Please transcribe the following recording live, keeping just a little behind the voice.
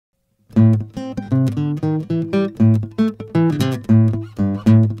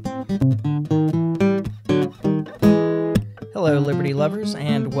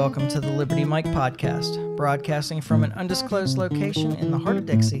welcome to the Liberty Mike podcast, broadcasting from an undisclosed location in the heart of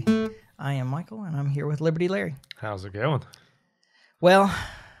Dixie. I am Michael, and I'm here with Liberty Larry. How's it going? Well,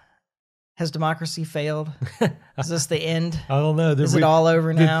 has democracy failed? Is this the end? I don't know. Is it all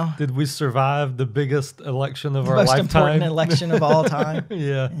over now? Did we survive the biggest election of The our most lifetime? important election of all time.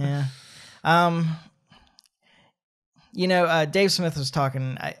 Yeah. Yeah. Dave Smith was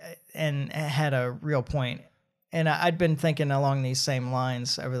talking and had a real point. And I'd been thinking along these same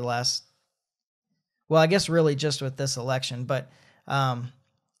lines over the last, well, I guess really just with this election, but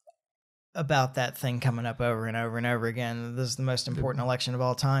about that thing coming up over and over and over again. This is the most important election of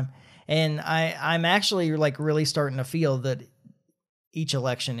all time. And I'm actually like really starting to feel that each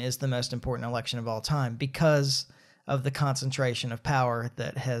election is the most important election of all time because of the concentration of power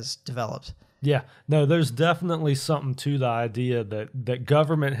that has developed. Yeah. No, there's definitely something to the idea that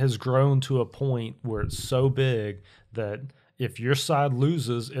government has grown to a point where it's so big that if your side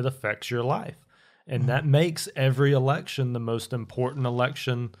loses, it affects your life. And that makes every election the most important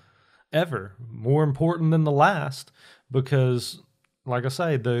election ever, more important than the last, because like I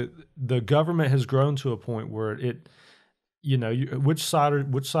say, the government has grown to a point where it, which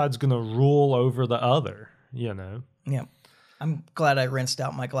side's going to rule over the other, Yeah. I'm glad I rinsed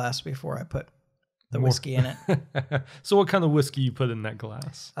out my glass before I put the whiskey in it. So what kind of whiskey you put in that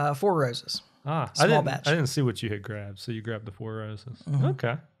glass? Four Roses. Small batch. I didn't see what you had grabbed, so you grabbed the Four Roses. Mm-hmm.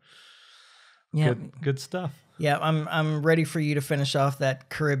 Okay. Yeah. Good stuff. Yeah, I'm ready for you to finish off that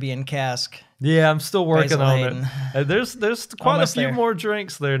Caribbean cask. Yeah, I'm still working Basil on Hayden. it. There's quite Almost a few there. more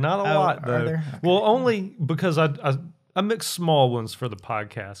drinks there. Not a lot, though. Are there? Okay. Well, only because I mix small ones for the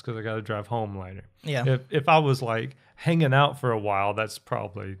podcast because I got to drive home later. Yeah. If I was like hanging out for a while, that's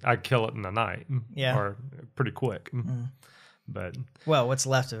probably I'd kill it in the night. Yeah. Or pretty quick. But well, what's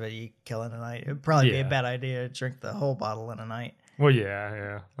left of it, you kill in a night. It'd probably be a bad idea to drink the whole bottle in a night. Well,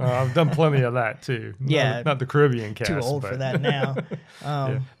 yeah. I've done plenty of that too. Not the Caribbean cast. Too old for that now.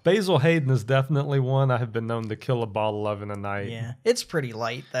 Basil Hayden is definitely one I have been known to kill a bottle of in a night. Yeah, it's pretty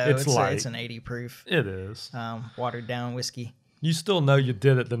light though. It's light. It's an 80 proof. It is. Watered down whiskey. You still know you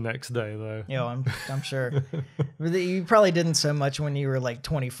did it the next day though. I'm sure. You probably didn't so much when you were like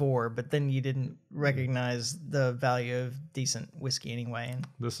 24, but then you didn't recognize the value of decent whiskey anyway. And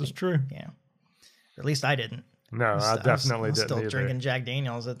this is true. Yeah. Or at least I didn't. No, I definitely didn't still either. drinking Jack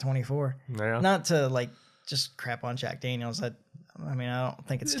Daniels at 24. Yeah. Not to like just crap on Jack Daniels. I don't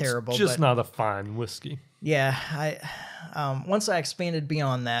think it's terrible. Just but not a fine whiskey. Yeah, once I expanded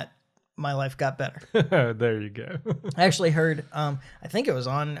beyond that, my life got better. There you go. I actually heard, I think it was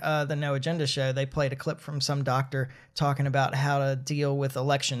on the No Agenda show, they played a clip from some doctor talking about how to deal with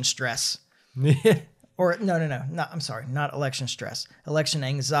election stress. Or not election stress, election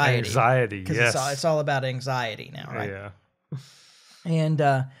anxiety. Anxiety, because yes. it's all about anxiety now, right? Yeah.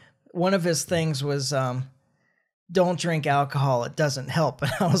 And one of his things was, don't drink alcohol, it doesn't help.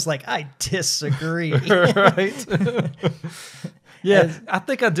 And I was like, I disagree. Right? Yeah, I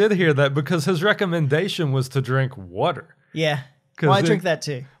think I did hear that because his recommendation was to drink water. Yeah. Well, I drink that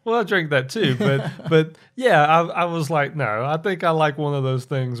too. Well, I drink that too, but yeah, I was like, no, I think I like one of those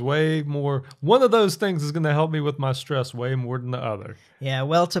things way more. One of those things is going to help me with my stress way more than the other. Yeah,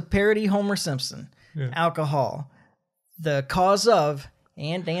 well, to parody Homer Simpson, alcohol, the cause of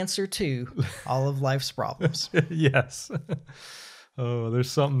and answer to all of life's problems. Yes. Oh,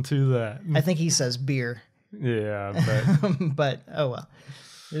 there's something to that. I think he says beer. Yeah, but oh well.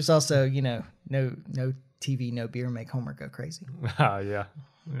 There's also, no TV, no beer make Homer go crazy. Yeah.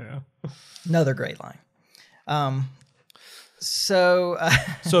 Another great line. So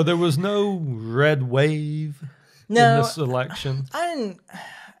there was no red wave in this election. I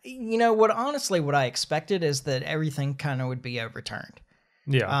didn't. What I expected is that everything kind of would be overturned.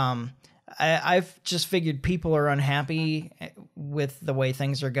 Yeah. I've just figured people are unhappy with the way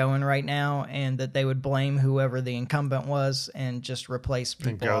things are going right now, and that they would blame whoever the incumbent was and just replace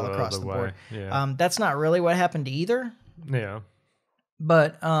people all across the board. Yeah. That's not really what happened either. Yeah.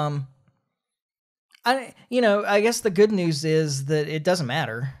 But I guess the good news is that it doesn't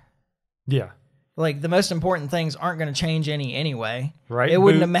matter. Yeah. Like the most important things aren't going to change anyway. Right. It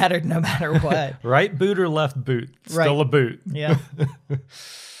wouldn't have mattered no matter what. Right boot or left boot? Still a boot. Yeah.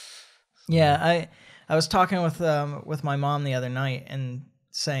 Yeah, I was talking with my mom the other night and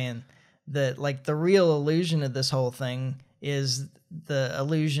saying that like the real illusion of this whole thing is the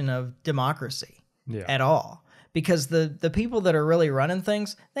illusion of democracy at all. Because the people that are really running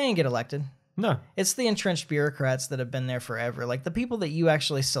things, they ain't get elected. No. It's the entrenched bureaucrats that have been there forever. Like the people that you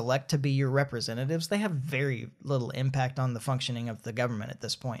actually select to be your representatives, they have very little impact on the functioning of the government at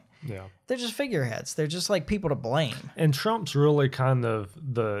this point. Yeah. They're just figureheads. They're just like people to blame. And Trump's really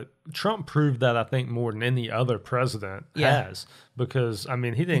Trump proved that, I think, more than any other president has. Because, I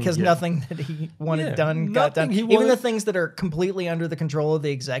mean, nothing that he wanted done got done. Even the things that are completely under the control of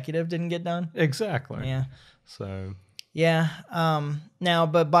the executive didn't get done. Exactly. Yeah. So... Yeah.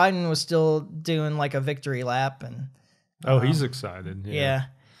 But Biden was still doing like a victory lap, and he's excited. Yeah.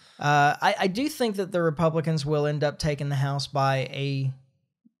 I do think that the Republicans will end up taking the House by I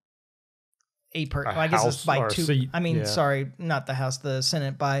guess it's by two. Seat. I mean, sorry, not the House, the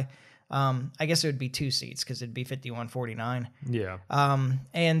Senate by. I guess it would be 2 seats because it'd be 51-49. Yeah.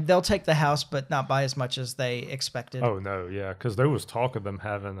 And they'll take the House, but not by as much as they expected. Oh, no, yeah, because there was talk of them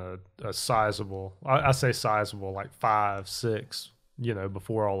having a sizable, I say sizable, like 5, 6,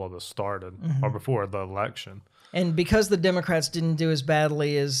 before all of this started, or before the election. And because the Democrats didn't do as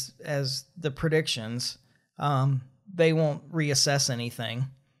badly as the predictions, they won't reassess anything.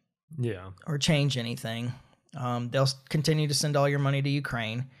 Yeah. Or change anything. They'll continue to send all your money to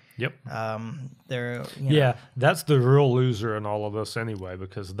Ukraine. Yep. That's the real loser in all of this anyway,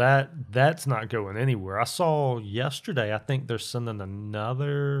 because that's not going anywhere. I saw yesterday, I think they're sending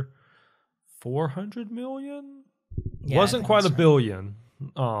another 400 million. Wasn't quite $1 billion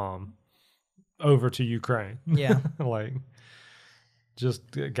over to Ukraine. Yeah. Just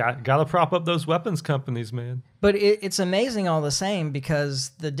got to prop up those weapons companies, man. But it's amazing all the same, because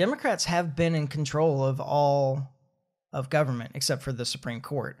the Democrats have been in control of all of government except for the Supreme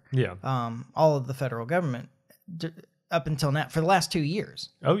Court. Yeah. All of the federal government up until now for the last 2 years.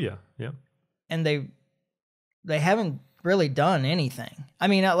 Oh yeah. Yeah. And they haven't really done anything. I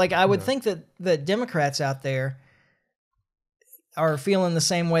mean, I would think that the Democrats out there are feeling the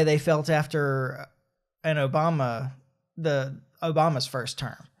same way they felt after Obama's first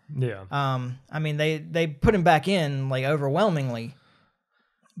term. Yeah. I mean, they put him back in like overwhelmingly,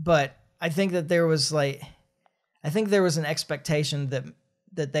 but I think that there was an expectation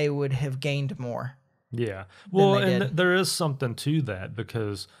that they would have gained more. Yeah. Well, and there is something to that,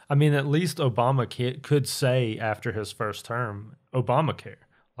 because, I mean, at least Obama could say after his first term, Obamacare.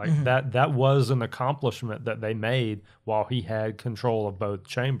 Like that was an accomplishment that they made while he had control of both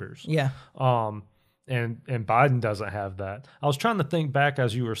chambers. Yeah. And Biden doesn't have that. I was trying to think back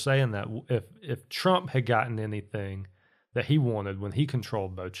as you were saying that, if Trump had gotten anything that he wanted when he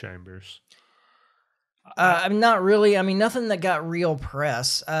controlled both chambers. I'm not really. I mean, nothing that got real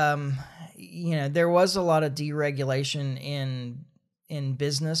press. There was a lot of deregulation in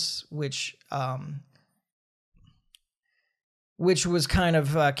business, which was kind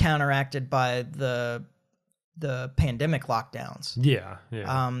of counteracted by the pandemic lockdowns. Yeah,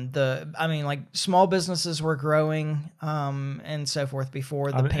 yeah. Like small businesses were growing and so forth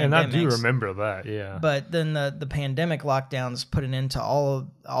before the pandemic. And I do remember that, yeah. But then the pandemic lockdowns put an end to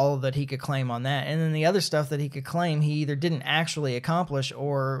all that he could claim on that. And then the other stuff that he could claim, he either didn't actually accomplish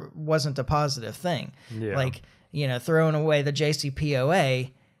or wasn't a positive thing. Yeah. Like, throwing away the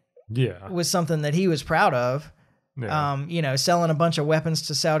JCPOA was something that he was proud of. Yeah. Selling a bunch of weapons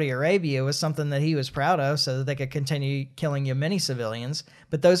to Saudi Arabia was something that he was proud of so that they could continue killing Yemeni civilians.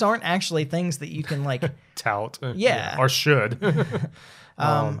 But those aren't actually things that you can tout. Yeah. Or should.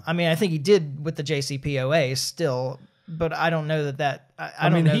 I mean, I think he did with the JCPOA still, but I don't know that I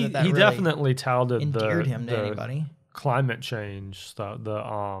don't know that he really definitely touted endeared him to anybody. Climate change stuff,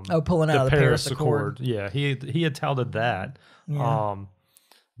 pulling out of the Paris Accord. Yeah, he had touted that. Yeah.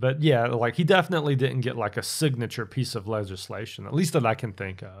 But yeah, he definitely didn't get a signature piece of legislation, at least that I can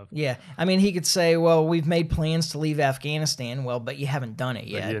think of. Yeah. I mean, he could say, well, we've made plans to leave Afghanistan. Well, but you haven't done it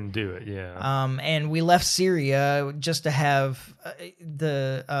yet. But you didn't do it, yeah. And we left Syria just to have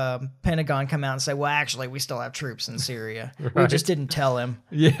the Pentagon come out and say, well, actually, we still have troops in Syria. Right. We just didn't tell him.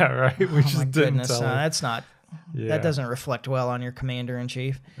 Yeah, right. We just didn't tell him. That's not, that doesn't reflect well on your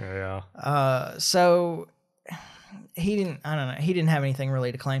commander-in-chief. Yeah. So... he didn't have anything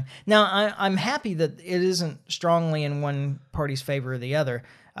really to claim. Now, I'm happy that it isn't strongly in one party's favor or the other.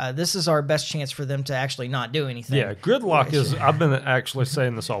 This is our best chance for them to actually not do anything. Yeah, gridlock is, I've been actually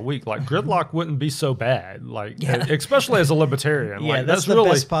saying this all week, gridlock wouldn't be so bad, especially as a libertarian. Yeah, that's the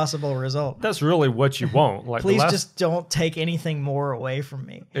best possible result. That's really what you want. Please just don't take anything more away from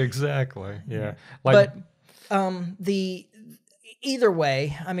me. Exactly, yeah. But either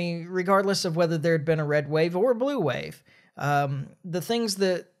way, I mean, regardless of whether there had been a red wave or a blue wave, the things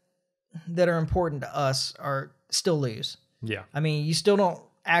that are important to us are still lose. Yeah. I mean, you still don't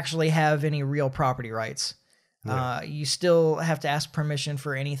actually have any real property rights. You still have to ask permission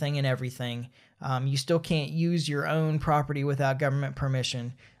for anything and everything. You still can't use your own property without government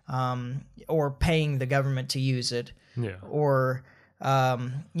permission, or paying the government to use it. Yeah. Or the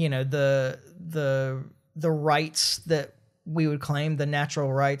rights that we would claim, the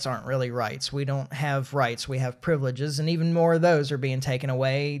natural rights, aren't really rights. We don't have rights. We have privileges, and even more of those are being taken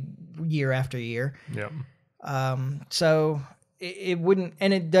away year after year. Yeah. So it wouldn't,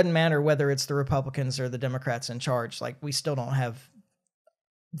 and it doesn't matter whether it's the Republicans or the Democrats in charge. Like, we still don't have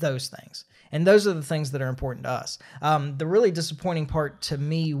those things. And those are the things that are important to us. The really disappointing part to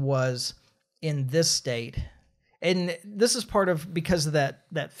me was in this state, and this is part of because of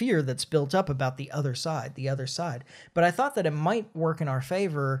that fear that's built up about the other side. But I thought that it might work in our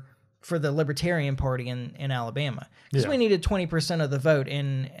favor for the Libertarian Party in Alabama, because we needed 20% of the vote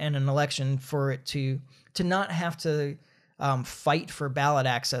in an election for it to not have to fight for ballot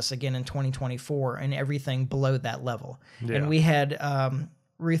access again in 2024 and everything below that level. Yeah. And we had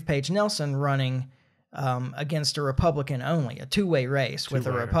Ruth Page Nelson running against a Republican only, a two-way race with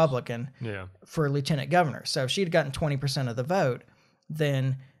a Republican for lieutenant governor. So if she'd gotten 20% of the vote,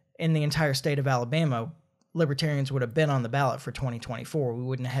 then in the entire state of Alabama, Libertarians would have been on the ballot for 2024. We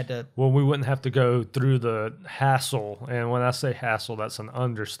wouldn't have had to... Well, we wouldn't have to go through the hassle, and when I say hassle, that's an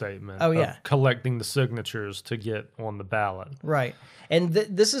understatement. Oh, yeah. Of collecting the signatures to get on the ballot. Right. And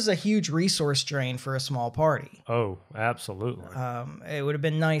this is a huge resource drain for a small party. Oh, absolutely. It would have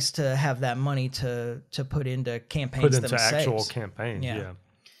been nice to have that money to put into campaigns themselves. Put into actual campaigns, yeah.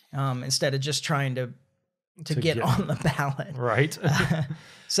 Instead of just trying to get on the ballot. Right.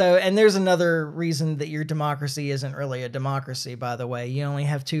 So, and there's another reason that your democracy isn't really a democracy, by the way. You only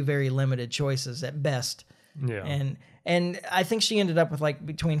have two very limited choices at best. Yeah. And I think she ended up with like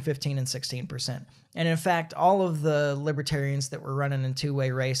between 15 and 16%. And in fact, all of the libertarians that were running in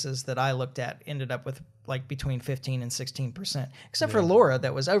two-way races that I looked at ended up with like between 15 and 16%, except for Laura,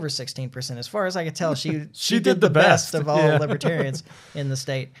 that was over 16%. As far as I could tell, she did the best of all libertarians in the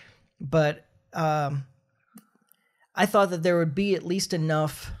state. But I thought that there would be at least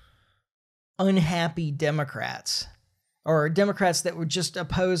enough unhappy Democrats, or Democrats that would just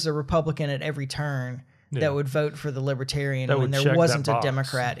oppose a Republican at every turn, that would vote for the Libertarian when there wasn't a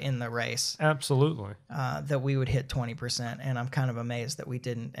Democrat in the race. Absolutely. That we would hit 20%, and I'm kind of amazed that we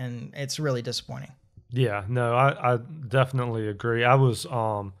didn't, and it's really disappointing. Yeah, no, I definitely agree. I was,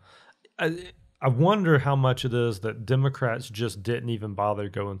 I wonder how much it is that Democrats just didn't even bother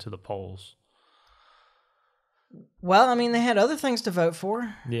going to the polls. Well, I mean, they had other things to vote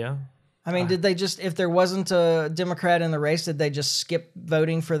for. Yeah. I mean, did they just, if there wasn't a Democrat in the race, did they just skip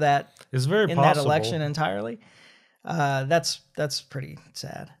voting for that? It's very possible. That election entirely? That's pretty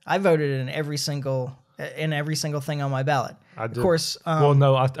sad. I voted in every single thing on my ballot. I did. Of course. Well,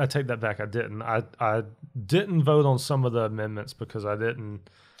 no, I take that back. I didn't. I didn't vote on some of the amendments because I didn't.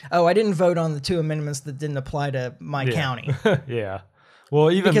 Oh, I didn't vote on the two amendments that didn't apply to my county. Yeah. Well,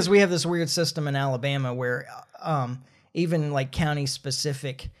 even because we have this weird system in Alabama where even like county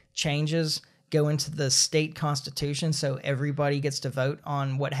specific changes go into the state constitution, so everybody gets to vote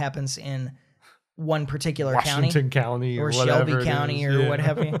on what happens in one particular Washington County or Shelby County or what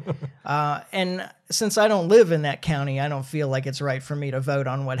have you. And since I don't live in that county, I don't feel like it's right for me to vote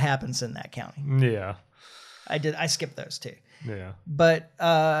on what happens in that county. Yeah. I skipped those too. Yeah. But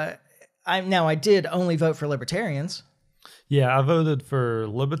I did only vote for Libertarians. Yeah, I voted for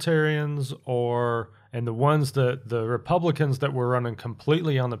Libertarians and the ones that the Republicans that were running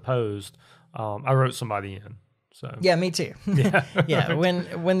completely unopposed, I wrote somebody in. So yeah, me too. Yeah. Yeah.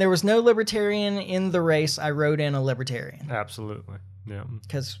 When there was no Libertarian in the race, I wrote in a Libertarian. Absolutely. Yeah.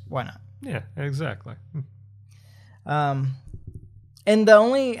 Because why not? Yeah, exactly. And the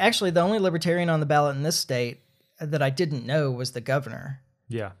only Libertarian on the ballot in this state that I didn't know was the governor.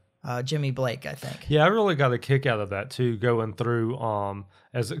 Yeah. Jimmy Blake, I think. Yeah, I really got a kick out of that too, going through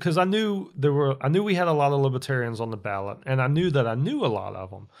because I knew we had a lot of Libertarians on the ballot, and I knew that I knew a lot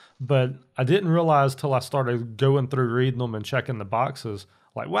of them, but I didn't realize till I started going through reading them and checking the boxes.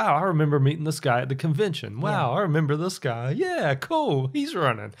 Like, wow, I remember meeting this guy at the convention. Wow, I remember this guy. Yeah, cool. He's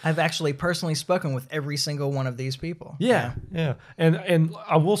running. I've actually personally spoken with every single one of these people. Yeah. And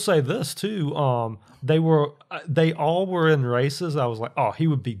I will say this too. They all were in races. I was like, oh, he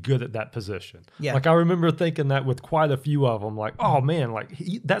would be good at that position. Yeah. Like I remember thinking that with quite a few of them. Like, oh man, like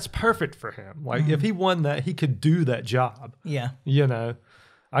that's perfect for him. Like if he won that, he could do that job. Yeah. You know.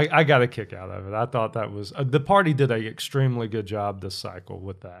 I got a kick out of it. I thought that was the party did an extremely good job this cycle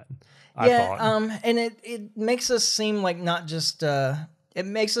with that. I thought. And it makes us seem like not just it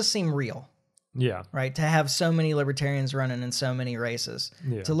makes us seem real. Yeah. Right. To have so many Libertarians running in so many races.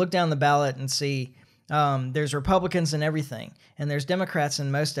 Yeah. To look down the ballot and see There's Republicans in everything, and there's Democrats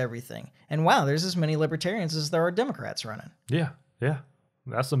in most everything. And wow, there's as many libertarians as there are Democrats running. Yeah,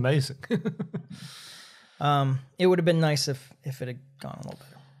 that's amazing. It would have been nice if it had gone a little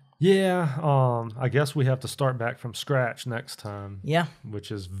better. Yeah, I guess we have to start back from scratch next time. Yeah,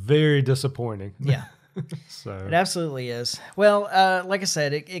 which is very disappointing. Yeah. So it absolutely is. Well, like I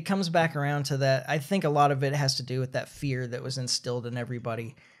said, it comes back around to that. I think a lot of it has to do with that fear that was instilled in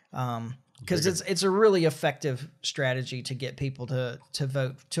everybody. Because it's a really effective strategy to get people to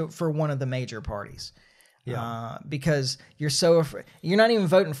vote for one of the major parties. Yeah. Because you're so afraid. You're not even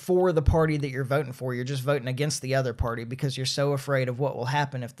voting for the party that you're voting for. You're just voting against the other party because you're so afraid of what will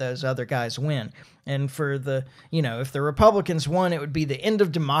happen if those other guys win. And for the, if the Republicans won, it would be the end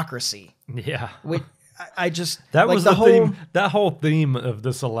of democracy. Yeah. I just that was the theme. That whole theme of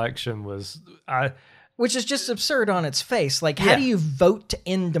this election was which is just absurd on its face. Like, how do you vote to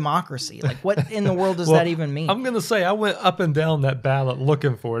end democracy? Like, what in the world does that even mean? I'm going to say I went up and down that ballot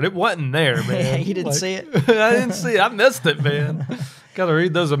looking for it. It wasn't there, man. You didn't see it? I didn't see it. I missed it, man. Got to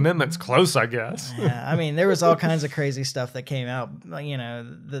read those amendments close, I guess. Yeah, I mean, there was all kinds of crazy stuff that came out.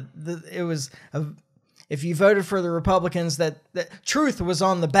 It was... If you voted for the Republicans, that truth was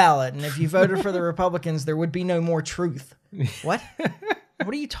on the ballot. And if you voted for the Republicans, there would be no more truth. What?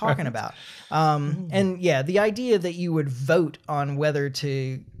 What are you talking about? And yeah, the idea that you would vote on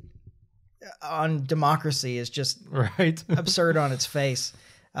on democracy is just absurd on its face.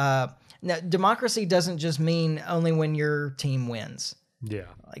 Now, democracy doesn't just mean only when your team wins. Yeah.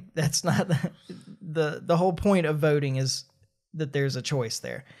 Like, that's not the whole point of voting is that there's a choice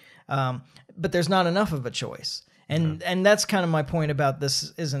there. But there's not enough of a choice. And that's kind of my point about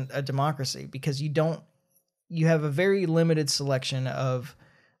this isn't a democracy, because you have a very limited selection of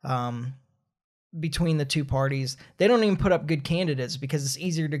between the two parties. They don't even put up good candidates because it's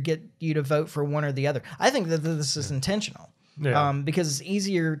easier to get you to vote for one or the other. I think that this is intentional because it's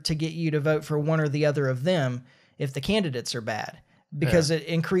easier to get you to vote for one or the other of them if the candidates are bad, because it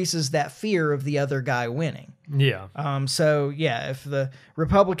increases that fear of the other guy winning. Yeah. So yeah, if the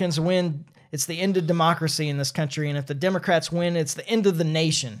Republicans win, it's the end of democracy in this country, and if the Democrats win, it's the end of the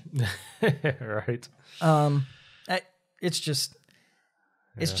nation. Right. It's just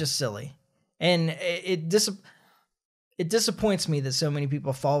silly, and it disappoints me that so many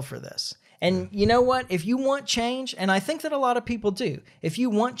people fall for this. And you know what? If you want change, and I think that a lot of people do, if you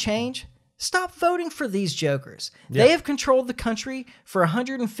want change, stop voting for these jokers. Yeah. They have controlled the country for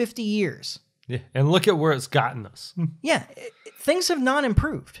 150 years. Yeah, and look at where it's gotten us. Yeah, things have not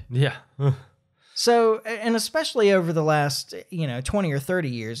improved. Yeah. So, and especially over the last, 20 or 30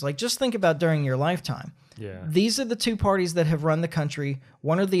 years, like, just think about during your lifetime. Yeah. These are the two parties that have run the country,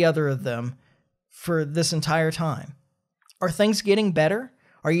 one or the other of them, for this entire time. Are things getting better?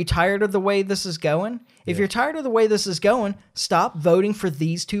 Are you tired of the way this is going? If you're tired of the way this is going, stop voting for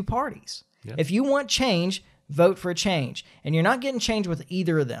these two parties. Yeah. If you want change, vote for change. And you're not getting change with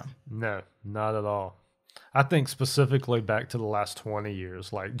either of them. No, not at all. I think specifically back to the last 20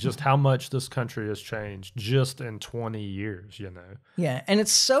 years, like just how much this country has changed just in 20 years, Yeah, and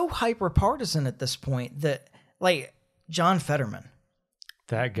it's so hyper-partisan at this point that, like, John Fetterman,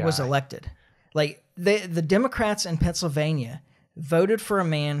 that guy, was elected. Like, the Democrats in Pennsylvania voted for a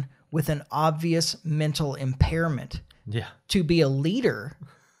man with an obvious mental impairment to be a leader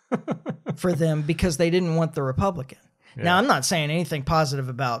for them because they didn't want the Republican. Yeah. Now, I'm not saying anything positive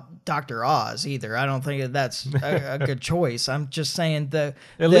about Dr. Oz either. I don't think that's a good choice. I'm just saying at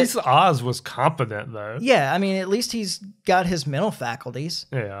least Oz was competent, though. Yeah, I mean, at least he's got his mental faculties.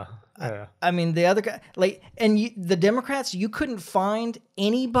 Yeah. I mean, the other guy, the Democrats, you couldn't find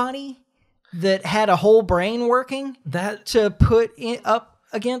anybody that had a whole brain working to put up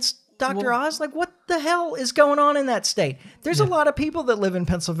against Dr. Oz. Like, what the hell is going on in that state? There's a lot of people that live in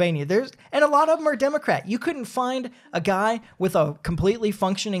Pennsylvania. And a lot of them are Democrat. You couldn't find a guy with a completely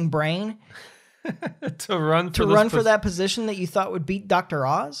functioning brain to run for that position that you thought would beat Dr.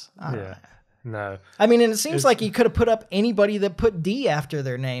 Oz. No. I mean, and it seems like you could have put up anybody that put D after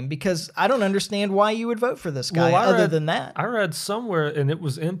their name, because I don't understand why you would vote for this guy other than that. I read somewhere, and it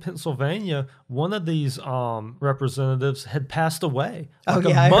was in Pennsylvania, one of these representatives had passed away. Like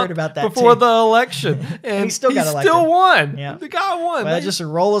I heard about that before too. the election. And he still got elected. Still won. Yeah. The guy won. Well, just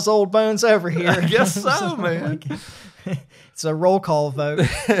roll his old bones over here. I guess so, man. It's a roll call vote.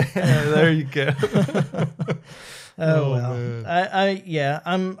 There you go. Oh well,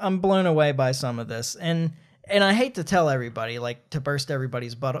 I'm blown away by some of this, and I hate to tell everybody, like, to burst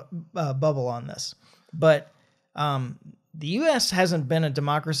everybody's bubble on this, but the U.S. hasn't been a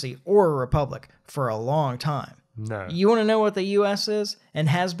democracy or a republic for a long time. No. You want to know what the U.S. is and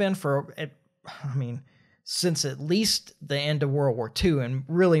has been for I mean, since at least the end of World War II, and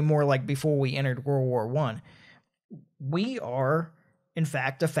really more like before we entered World War I, we are, in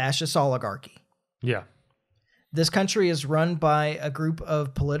fact, a fascist oligarchy. Yeah. This country is run by a group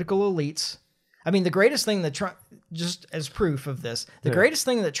of political elites. I mean, the greatest thing that Trump, just as proof of this, the greatest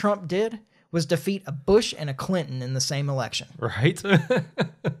thing that Trump did was defeat a Bush and a Clinton in the same election. Right.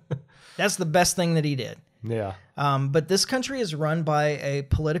 That's the best thing that he did. Yeah. But this country is run by a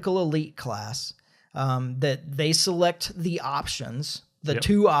political elite class that they select the options, the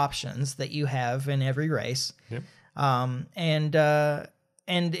two options that you have in every race. Yep. And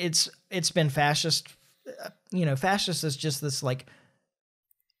it's been fascist. Fascist is just this like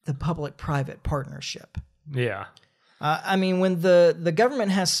the public-private partnership. Yeah. I mean, when the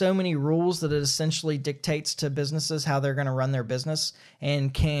government has so many rules that it essentially dictates to businesses how they're going to run their business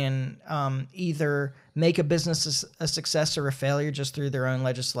and can either make a business a success or a failure just through their own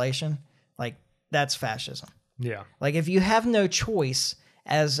legislation, like that's fascism. Yeah. Like if you have no choice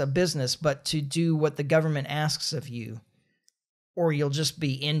as a business but to do what the government asks of you, or you'll just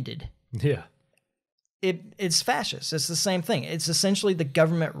be ended. Yeah. It's fascist. It's the same thing. It's essentially the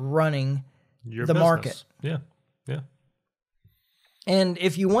government running Your the business. market. Yeah. Yeah. And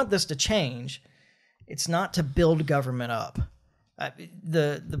if you want this to change, it's not to build government up.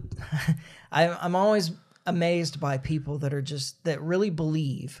 I'm always amazed by people that really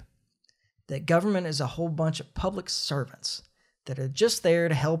believe that government is a whole bunch of public servants that are just there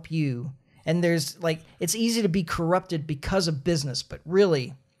to help you. And there's like, it's easy to be corrupted because of business, but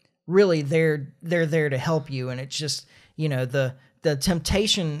really they're there to help you. And it's just, the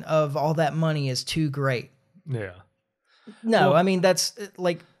temptation of all that money is too great. Yeah. No, well, I mean, that's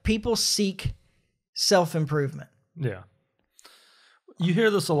like people seek self-improvement. Yeah. You hear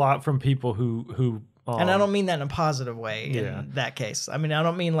this a lot from people who and I don't mean that in a positive way in that case. I mean, I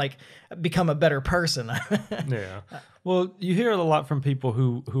don't mean like become a better person. Yeah. Well, you hear it a lot from people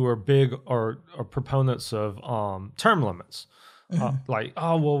who are big or proponents of term limits. Like,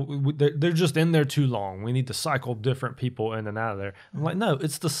 they're just in there too long. We need to cycle different people in and out of there. I'm like, no,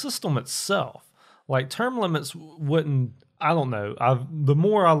 it's the system itself. Like term limits wouldn't. I don't know. The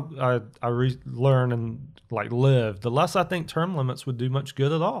more I learn and like live, the less I think term limits would do much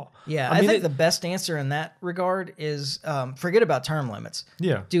good at all. Yeah, I think the best answer in that regard is forget about term limits.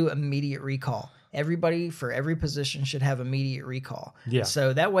 Yeah, do immediate recall. Everybody for every position should have immediate recall. Yeah.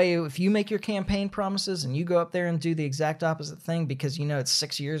 So that way, if you make your campaign promises and you go up there and do the exact opposite thing because it's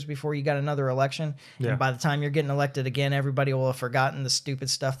 6 years before you got another election, and by the time you're getting elected again, everybody will have forgotten the stupid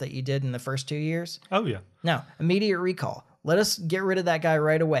stuff that you did in the first 2 years. Oh, yeah. No, immediate recall. Let us get rid of that guy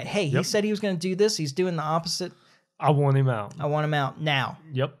right away. Hey, he said he was going to do this. He's doing the opposite. I want him out. I want him out now.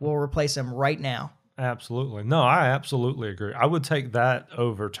 Yep. We'll replace him right now. Absolutely. No, I absolutely agree. I would take that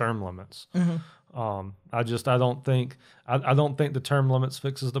over term limits. Mm-hmm. I don't think the term limits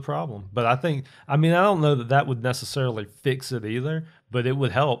fixes the problem, but I don't know that would necessarily fix it either, but it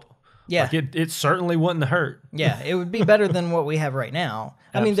would help. Yeah. Like it certainly wouldn't hurt. Yeah. It would be better than what we have right now.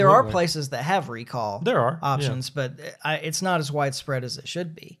 I mean, there are places that have recall options, but it's not as widespread as it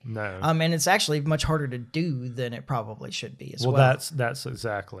should be. No. And it's actually much harder to do than it probably should be as well. Well, that's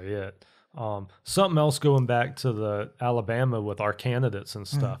exactly it. Something else going back to the Alabama with our candidates and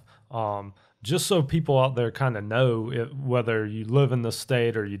stuff. Just so people out there kind of know whether you live in the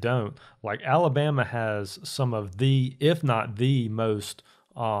state or you don't, like Alabama has some of the, if not the most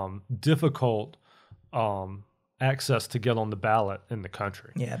difficult access to get on the ballot in the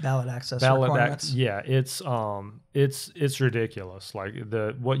country. Yeah, ballot access requirements. It's ridiculous. Like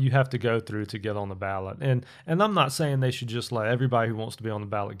what you have to go through to get on the ballot. And I'm not saying they should just let everybody who wants to be on the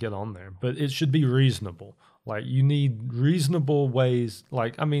ballot get on there, but it should be reasonable. Like you need reasonable ways.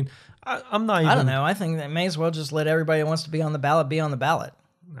 Like, I mean, I'm not even. I don't know. I think they may as well just let everybody who wants to be on the ballot be on the ballot.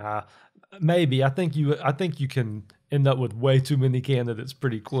 Maybe. I think you can end up with way too many candidates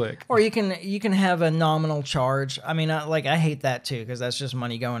pretty quick. Or you can have a nominal charge. I mean, I hate that too because that's just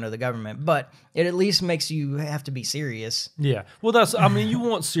money going to the government. But it at least makes you have to be serious. Yeah. Well, you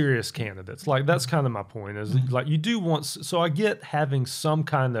want serious candidates. Like that's kind of my point. Is like you do want. So I get having some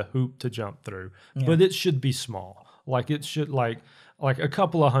kind of hoop to jump through, but it should be small. Like it should like a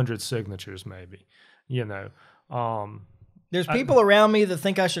couple of hundred signatures maybe. There's people around me that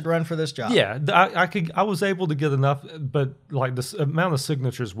think I should run for this job. Yeah, I was able to get enough, but like the amount of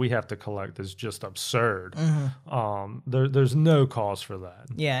signatures we have to collect is just absurd. There's no cause for that.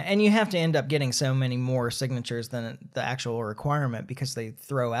 Yeah, and you have to end up getting so many more signatures than the actual requirement because they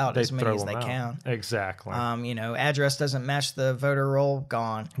throw out as many as they can. Exactly. Address doesn't match the voter roll,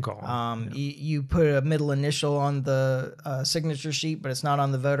 gone. Gone. You put a middle initial on the signature sheet, but it's not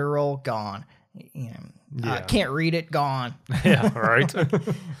on the voter roll, gone. Can't read it, gone. Yeah, right.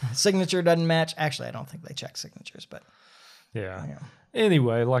 Signature doesn't match. Actually, I don't think they check signatures, but yeah.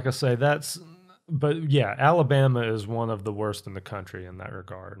 Anyway, like I say, Alabama is one of the worst in the country in that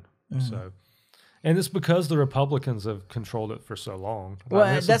regard. So, and it's because the Republicans have controlled it for so long.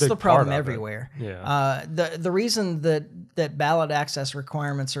 Well, that's the problem everywhere. Yeah. The reason that ballot access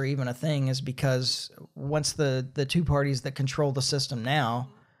requirements are even a thing is because once the two parties that control the system now,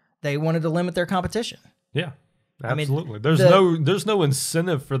 they wanted to limit their competition. Yeah, absolutely. There's no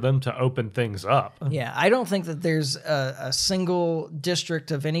incentive for them to open things up. Yeah, I don't think that there's a single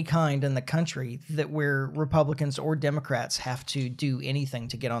district of any kind in the country where Republicans or Democrats have to do anything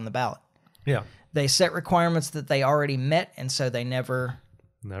to get on the ballot. Yeah. They set requirements that they already met, and so they never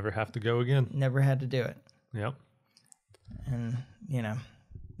have to go again. Never had to do it. Yep. And,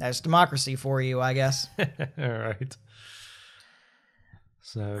 that's democracy for you, I guess. All right.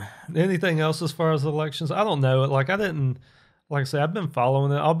 So, anything else as far as elections? I don't know. Like I said, I've been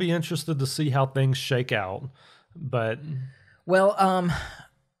following it. I'll be interested to see how things shake out. But I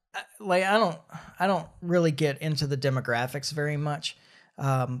don't really get into the demographics very much.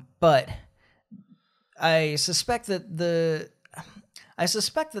 But I suspect that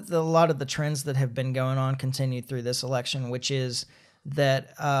a lot of the trends that have been going on continued through this election, which is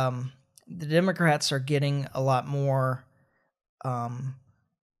that the Democrats are getting a lot more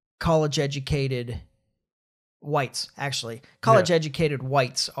college-educated whites, actually. College-educated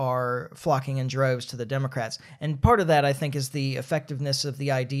whites are flocking in droves to the Democrats. And part of that, I think, is the effectiveness of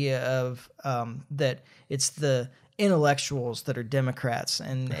the idea of that it's the intellectuals that are Democrats,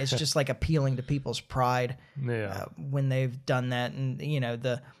 and it's just like appealing to people's pride when they've done that. And,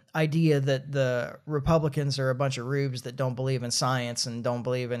 the idea that the Republicans are a bunch of rubes that don't believe in science and don't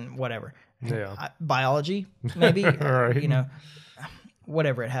believe in whatever. Biology, maybe, right.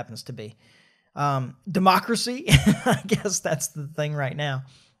 Whatever it happens to be. Democracy, I guess that's the thing right now.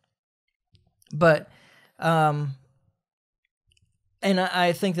 But, and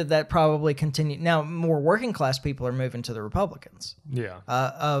I think that probably continued. Now, more working class people are moving to the Republicans. Yeah.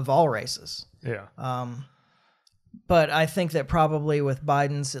 Of all races. Yeah. But I think that probably with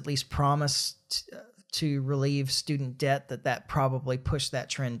Biden's at least promise to relieve student debt, that probably pushed that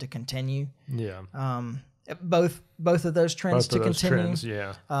trend to continue. Yeah. Both of those trends to continue.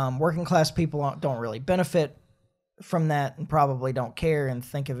 Working class people don't really benefit from that and probably don't care and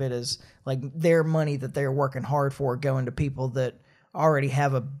think of it as like their money that they're working hard for going to people that already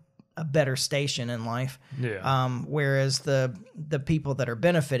have a better station in life. Whereas the people that are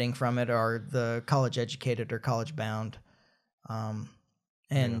benefiting from it are the college educated or college bound.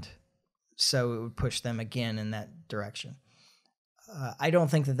 So it would push them again in that direction. I don't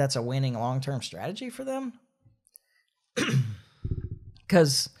think that that's a winning long-term strategy for them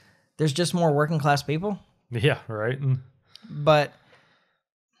because there's just more working class people. Yeah, right. But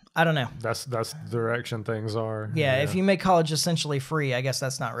I don't know. That's the direction things are. Yeah, if you make college essentially free, I guess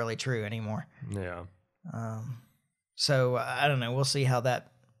that's not really true anymore. Yeah. So I don't know. We'll see how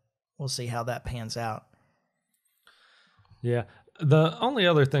that pans out. Yeah. The only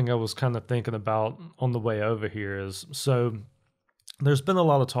other thing I was kind of thinking about on the way over here is, so there's been a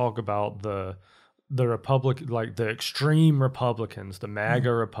lot of talk about the Republican, like the extreme Republicans, the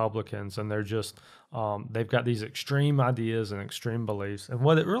MAGA Republicans, and they're just, they've got these extreme ideas and extreme beliefs. And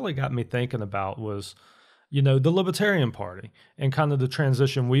what it really got me thinking about was, the Libertarian Party and kind of the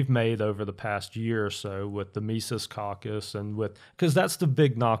transition we've made over the past year or so with the Mises Caucus because that's the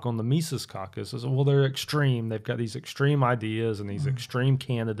big knock on the Mises Caucus is, well, they're extreme. They've got these extreme ideas and these extreme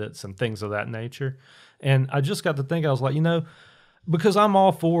candidates and things of that nature. And I just got to think, I was like, because I'm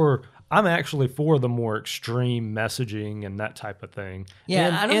actually for the more extreme messaging and that type of thing.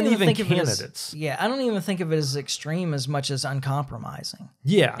 Yeah, I don't even think candidates. I don't even think of it as extreme as much as uncompromising.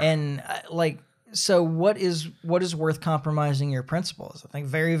 Yeah. And so what is worth compromising your principles? I think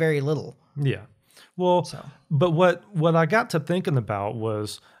very, very little. Yeah. Well, but what I got to thinking about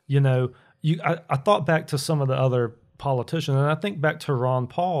was, I thought back to some of the other politician. And I think back to Ron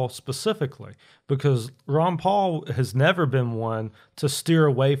Paul specifically, because Ron Paul has never been one to steer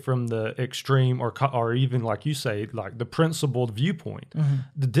away from the extreme or even, like you say, like the principled viewpoint. Mm-hmm.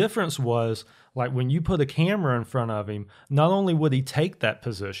 The difference was, like, when you put a camera in front of him, not only would he take that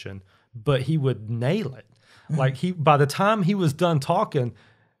position, but he would nail it. Mm-hmm. Like, by the time he was done talking,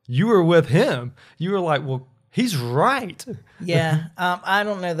 you were with him. You were like, well, he's right. Yeah. I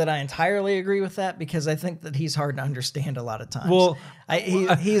don't know that I entirely agree with that, because I think that he's hard to understand a lot of times. Well,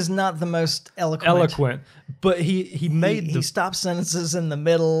 he's not the most eloquent. But he stops sentences in the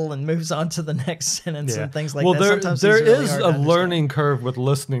middle and moves on to the next sentence and things like that. Well, Sometimes there really is hard to a understand. learning curve with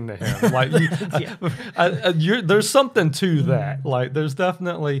listening to him. Like, there's something to that. Like, there's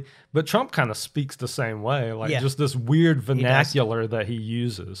definitely, but Trump kind of speaks the same way. Like, just this weird vernacular that he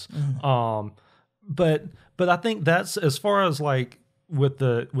uses. Mm-hmm. But I think that's, as far as like with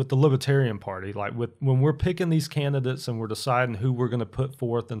the Libertarian Party, like when we're picking these candidates and we're deciding who we're going to put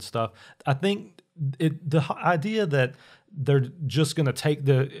forth and stuff, I think the idea that they're just going to take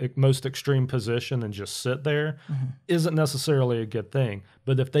the most extreme position and just sit there isn't necessarily a good thing.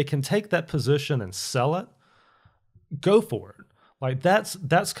 But if they can take that position and sell it, go for it. Like,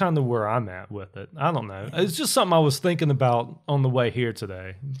 that's kind of where I'm at with it. I don't know. It's just something I was thinking about on the way here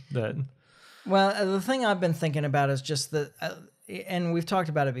today. Well, the thing I've been thinking about is just that, and we've talked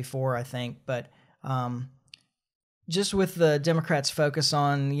about it before, I think, but just with the Democrats' focus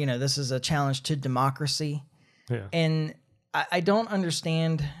on, this is a challenge to democracy. Yeah. And I don't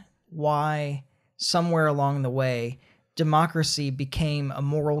understand why somewhere along the way, democracy became a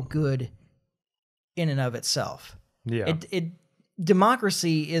moral good in and of itself. Yeah.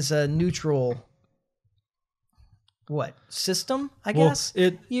 Democracy is a neutral, system, I guess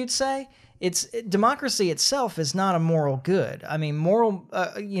you'd say? Democracy itself is not a moral good. I mean, moral,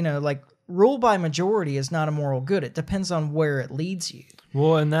 like rule by majority is not a moral good. It depends on where it leads you.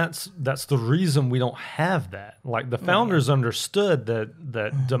 Well, and that's the reason we don't have that. Like, the founders understood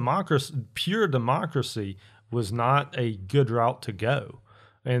that democracy, pure democracy, was not a good route to go,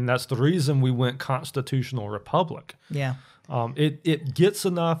 and that's the reason we went constitutional republic. Yeah, it gets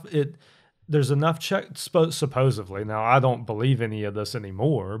enough. There's enough checks, supposedly. Now, I don't believe any of this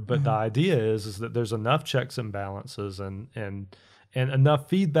anymore, but the idea is that there's enough checks and balances and enough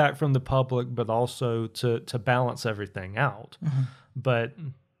feedback from the public, but also to balance everything out. But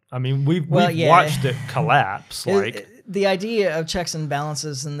I mean, we've watched it collapse. The idea of checks and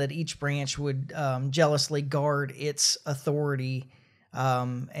balances, and that each branch would jealously guard its authority,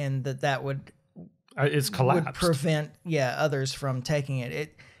 and that would it's collapsed. Would prevent others from taking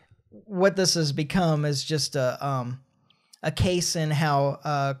it. What this has become is just a case in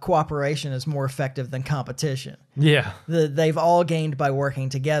how cooperation is more effective than competition. Yeah, they've all gained by working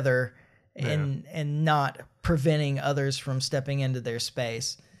together and not preventing others from stepping into their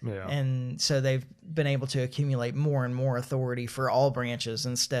space. Yeah. And so they've been able to accumulate more and more authority for all branches,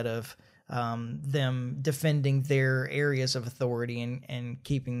 instead of them defending their areas of authority and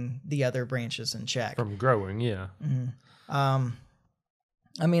keeping the other branches in check. From growing, yeah.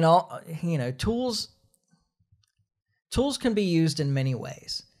 I mean, tools can be used in many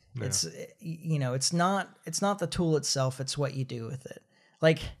ways. Yeah. It's not the tool itself, it's what you do with it.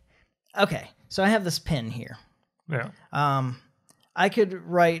 Like, okay, so I have this pen here. Yeah. I could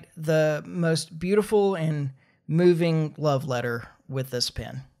write the most beautiful and moving love letter with this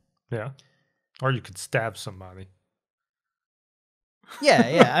pen. Yeah. Or you could stab somebody.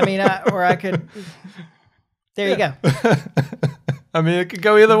 Yeah. I mean, I could. There you go. I mean, it could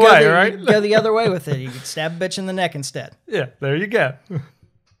go either way, right? Go the other way with it. You could stab a bitch in the neck instead. Yeah, there you go.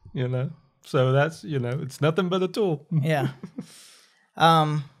 So that's, it's nothing but a tool. Yeah.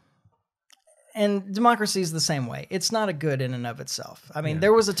 And democracy is the same way. It's not a good in and of itself. I mean,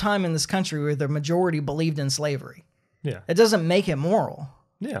 there was a time in this country where the majority believed in slavery. Yeah. It doesn't make it moral.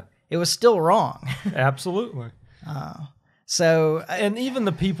 Yeah. It was still wrong. Absolutely. And even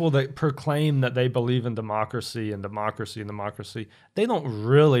the people that proclaim that they believe in democracy, they don't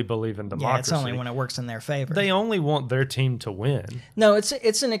really believe in democracy. Yeah, it's only when it works in their favor. They only want their team to win. No,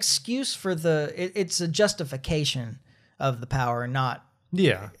 it's an excuse for it's a justification of the power, not.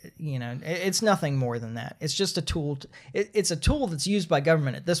 Yeah. It's nothing more than that. It's just a tool. It's a tool that's used by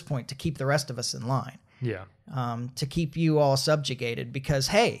government at this point to keep the rest of us in line. Yeah. To keep you all subjugated, because,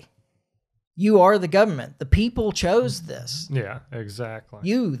 hey, you are the government. The people chose this. Yeah, exactly.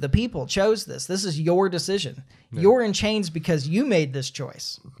 You, the people, chose this. This is your decision. Yeah. You're in chains because you made this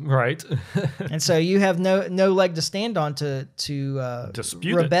choice. Right. And so you have no leg to stand on to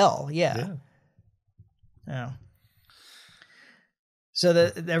dispute rebel. it. Yeah. So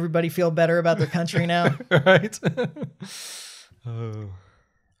that everybody feel better about their country now. Right.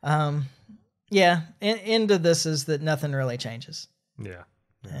 Oh. Yeah. End of this is that nothing really changes. Yeah.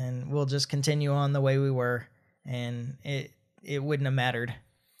 And we'll just continue on the way we were, and it wouldn't have mattered.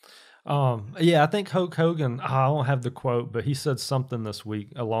 Yeah, I think Hulk Hogan, I don't have the quote, but he said something this week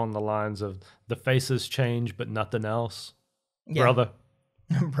along the lines of the faces change, but nothing else. Yeah. Brother.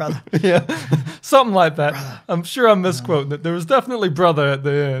 Brother. Yeah. Something like that. Brother. I'm sure I'm misquoting it. There was definitely brother at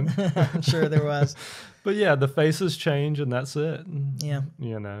the end. I'm sure there was. But yeah, the faces change and that's it. Yeah.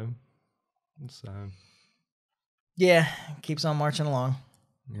 You know. So. Yeah, keeps on marching along.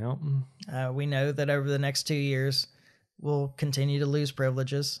 Yep. We know that over the next 2 years, we'll continue to lose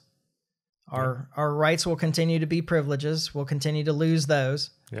privileges. Our rights will continue to be privileges. We'll continue to lose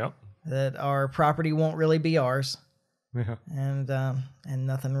those. Yep. That our property won't really be ours. Yeah. And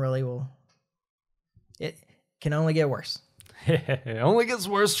nothing really will. It can only get worse. It only gets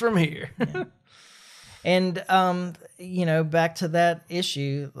worse from here. Yeah. And back to that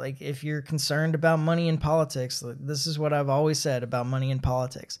issue, like if you're concerned about money in politics, this is what I've always said about money in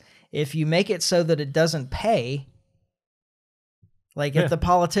politics. If you make it so that it doesn't pay, like if the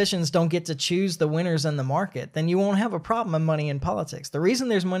politicians don't get to choose the winners in the market, then you won't have a problem of money in politics. The reason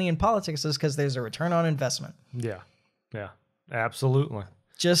there's money in politics is because there's a return on investment. Yeah. Yeah. Absolutely.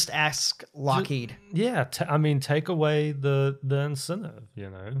 Just ask Lockheed. Take away the incentive,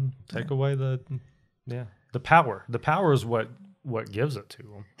 take away the power. The power is what gives it to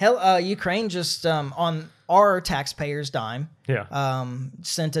them. Hell, Ukraine just on our taxpayers' dime,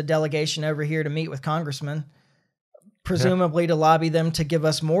 sent a delegation over here to meet with congressmen, presumably to lobby them to give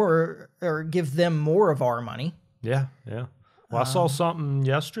us more or give them more of our money. Yeah, yeah. Well, I saw something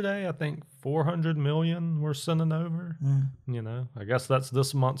yesterday. I think 400 million we're sending over. I guess that's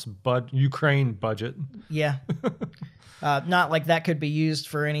this month's Ukraine budget. Yeah. Not like that could be used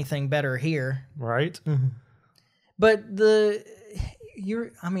for anything better here. Right. But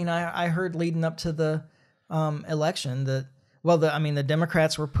I heard leading up to the election that, the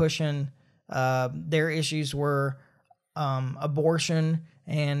Democrats were pushing, their issues were abortion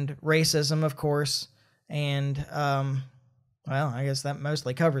and racism, of course, and I guess that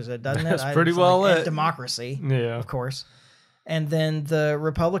mostly covers it, doesn't it? That's pretty well it. Democracy, of course. And then the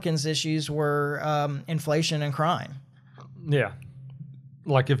Republicans' issues were inflation and crime. Yeah.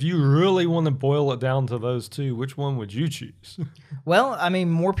 Like if you really want to boil it down to those two, which one would you choose? Well,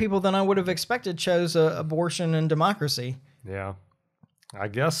 more people than I would have expected chose abortion and democracy. Yeah. I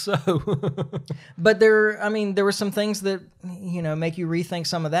guess so. But there were some things that, make you rethink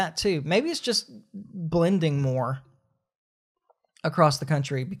some of that too. Maybe it's just blending more across the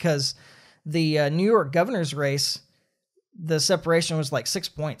country because the New York governor's race, the separation was like 6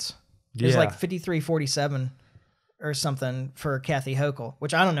 points. It was like 53-47 or something for Kathy Hochul,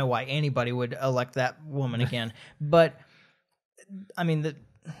 which I don't know why anybody would elect that woman again. But,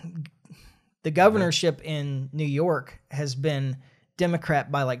 the governorship in New York has been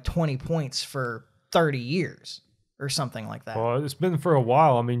Democrat by like 20 points for 30 years or something like that. Well, it's been for a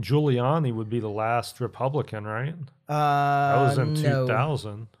while. Giuliani would be the last Republican, right? That was in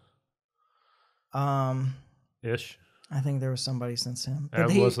 2000. Ish. I think there was somebody since him.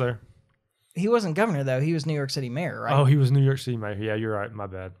 But was there? He wasn't governor, though. He was New York City mayor, right? Oh, he was New York City mayor. Yeah, you're right. My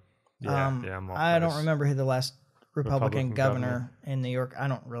bad. I don't remember who the last Republican governor in New York. I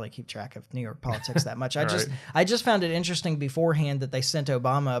don't really keep track of New York politics that much. I just found it interesting beforehand that they sent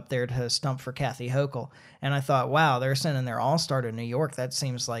Obama up there to stump for Kathy Hochul, and I thought, wow, they're sending their all-star to New York. That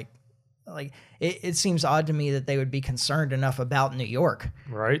seems like it seems odd to me that they would be concerned enough about New York,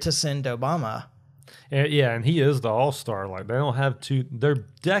 right, to send Obama. And he is the all-star. Like they don't have to. Their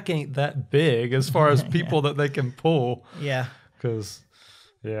deck ain't that big as far as people that they can pull. Yeah, because.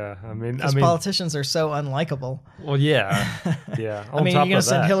 Yeah, politicians are so unlikable. Well, yeah. You're going to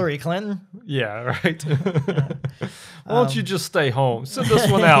send Hillary Clinton? Yeah, right. Why don't you just stay home? Send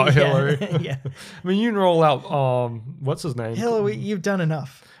this one out, Hillary. Yeah. You can roll out, what's his name? Hillary, you've done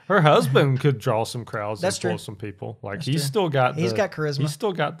enough. Her husband could draw some crowds and pull some people. Like, he's got charisma. He's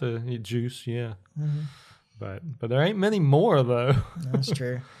still got the juice, yeah. Mm-hmm. But there ain't many more, though. That's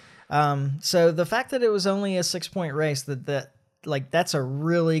true. So the fact that it was only a 6-point race, that's a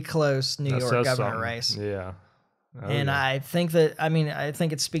really close New York governor race. Yeah. I think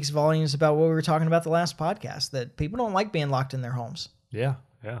it speaks volumes about what we were talking about the last podcast, that people don't like being locked in their homes. Yeah,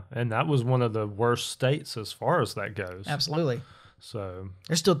 yeah. And that was one of the worst states as far as that goes. Absolutely. So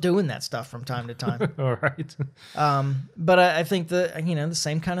they're still doing that stuff from time to time. All right. But I think the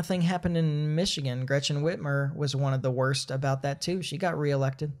same kind of thing happened in Michigan. Gretchen Whitmer was one of the worst about that too. She got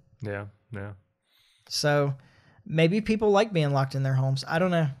reelected. Yeah, yeah. So maybe people like being locked in their homes. I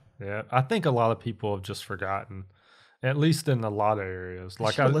don't know. Yeah, I think a lot of people have just forgotten, at least in a lot of areas.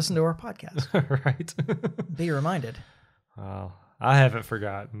 Like I listen to our podcast, right? be reminded. Well, I haven't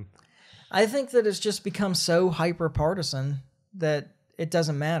forgotten. I think that it's just become so hyper partisan that it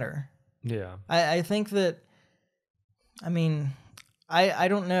doesn't matter. Yeah, I think that, I mean, I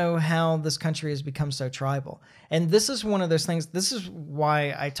don't know how this country has become so tribal. And this is one of those things. This is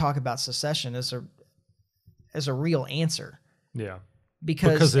why I talk about secession as a real answer. Yeah.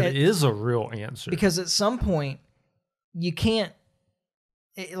 Because it is a real answer. Because at some point, you can't,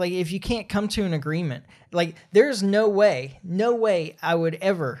 like, if you can't come to an agreement, like, there's no way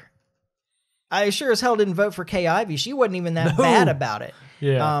I sure as hell didn't vote for Kay Ivey. She wasn't even that bad about it.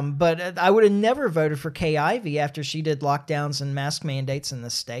 Yeah. But I would have never voted for Kay Ivey after she did lockdowns and mask mandates in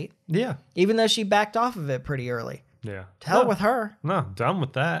the state. Yeah. Even though she backed off of it pretty early. Yeah. To hell with her. No, done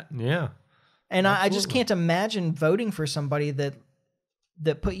with that. Yeah. And I just can't imagine voting for somebody that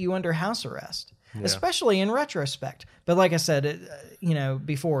put you under house arrest, especially in retrospect. But like I said,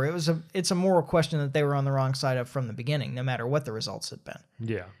 before, it's a moral question that they were on the wrong side of from the beginning, no matter what the results had been.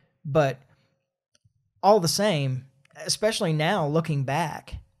 Yeah. But all the same, especially now looking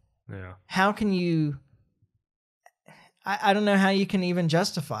back, how can you? I don't know how you can even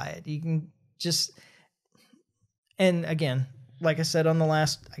justify it. You can just, and again, like I said on the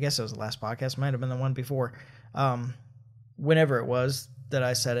last, I guess it was the last podcast, might have been the one before, whenever it was that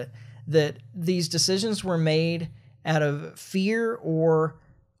I said it, that these decisions were made out of fear or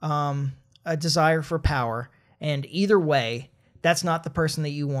a desire for power, and either way, that's not the person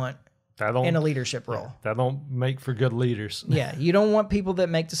that you want in a leadership role. That don't make for good leaders. Yeah, you don't want people that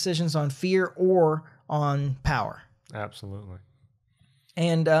make decisions on fear or on power. Absolutely.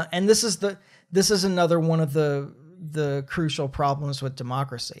 And this is another one of the crucial problems with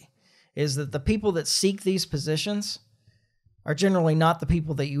democracy, is that the people that seek these positions are generally not the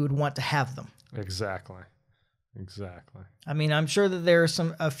people that you would want to have them. Exactly. I mean, I'm sure that there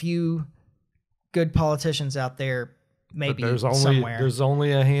are a few good politicians out there, maybe somewhere. There's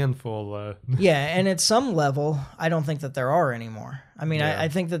only a handful, though. Yeah, and at some level, I don't think that there are anymore. I mean, I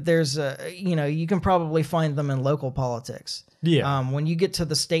think that there's you can probably find them in local politics. Yeah. When you get to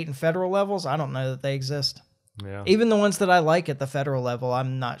the state and federal levels, I don't know that they exist. Yeah. Even the ones that I like at the federal level,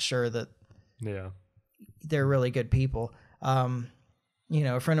 I'm not sure that they're really good people.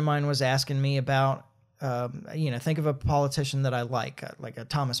 A friend of mine was asking me about, think of a politician that I like a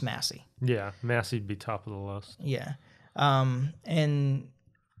Thomas Massey. Yeah, Massey'd be top of the list. Yeah. And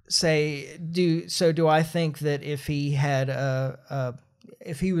say, do I think that if he had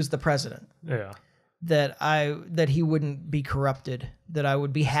if he was the president, that he wouldn't be corrupted, that I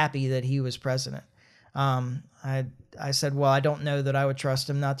would be happy that he was president? I said, well, I don't know that I would trust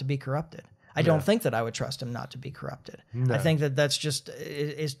him not to be corrupted. I don't think that I would trust him not to be corrupted. No. I think that that's just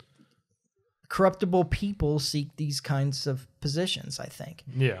is corruptible people seek these kinds of positions, I think.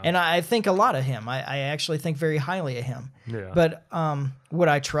 Yeah. And I think a lot of him. I actually think very highly of him. Yeah. But would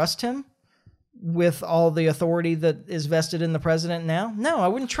I trust him with all the authority that is vested in the president now? No, I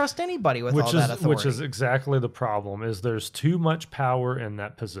wouldn't trust anybody with all that authority. Which is exactly the problem, is there's too much power in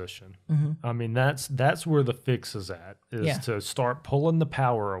that position. Mm-hmm. I mean, that's where the fix is at, is to start pulling the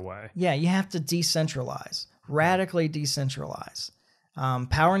power away. Yeah, you have to decentralize, radically decentralize.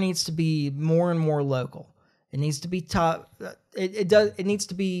 Power needs to be more and more local. It needs to be It needs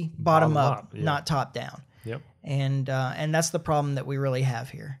to be bottom up, not top down. Yep. And that's the problem that we really have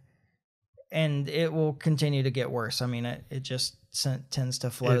here. And it will continue to get worse. I mean, it just tends to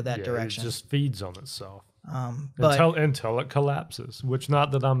flow that direction. It just feeds on itself until it collapses. Which,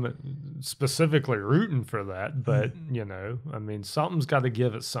 not that I'm specifically rooting for that, but I mean, something's got to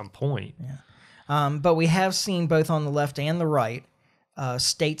give at some point. Yeah. But we have seen both on the left and the right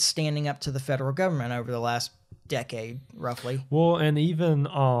states standing up to the federal government over the last decade, roughly. Well, and even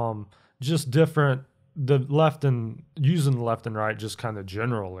just different. The left and using the left and right just kind of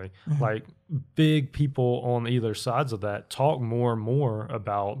generally, like big people on either sides of that talk more and more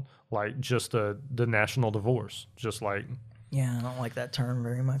about like just the national divorce, just like. Yeah, I don't like that term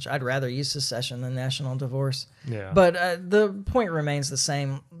very much. I'd rather use secession than national divorce. Yeah. But the point remains the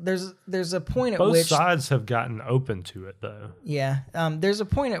same. There's a point at which both sides have gotten open to it, though. Yeah. There's a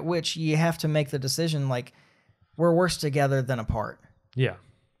point at which you have to make the decision, like, we're worse together than apart. Yeah.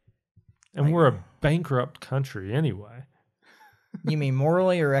 And we're a bankrupt country anyway. You mean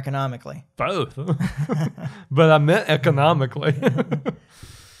morally or economically? Both. But I meant economically.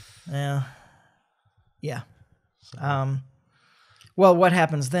 Yeah. Yeah. Well, what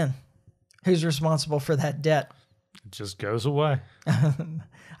happens then? Who's responsible for that debt? It just goes away.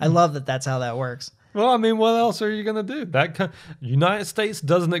 I love that that's how that works. Well, I mean, what else are you going to do? United States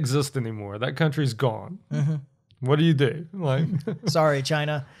doesn't exist anymore. That country's gone. Mm-hmm. What do you do? Like, sorry,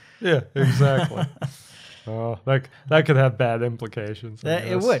 China. Yeah, exactly. That could have bad implications.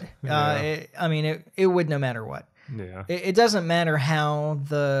 It would. Yeah. It would no matter what. Yeah. It doesn't matter how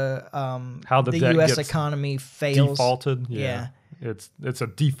the debt U.S. gets economy fails. Defaulted. Yeah. It's a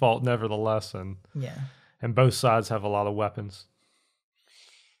default nevertheless, and both sides have a lot of weapons.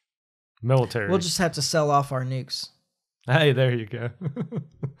 Military. We'll just have to sell off our nukes. Hey, there you go.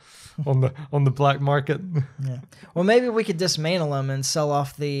 on the black market. Yeah. Well, maybe we could dismantle them and sell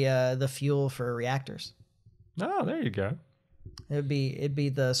off the fuel for reactors. Oh, there you go. It'd be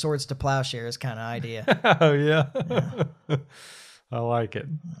the swords to plowshares kind of idea. Oh yeah. I like it.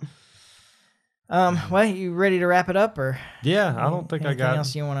 Well, you ready to wrap it up, or? Yeah, I don't think I got anything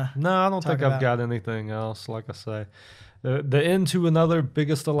else you want to. No, I don't think I've got anything else. Like I say, the end to another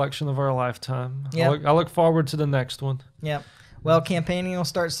biggest election of our lifetime. Yeah, I look forward to the next one. Yep. Well, campaigning will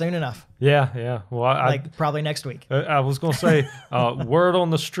start soon enough. Yeah. Well, probably next week. I was going to say, word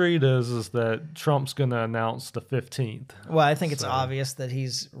on the street is that Trump's going to announce the 15th. Well, I think it's obvious that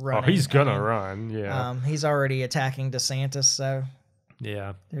he's running. Oh, he's going to run, yeah. He's already attacking DeSantis, so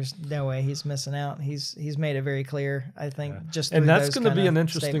yeah, there's no way he's missing out. He's made it very clear, I think, just and that's going to be an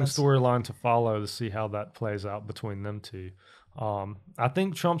interesting statements. Storyline to follow to see how that plays out between them two. I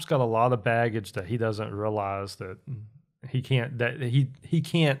think Trump's got a lot of baggage that he doesn't realize that he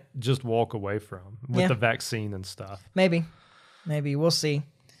can't just walk away from with the vaccine and stuff. Maybe we'll see.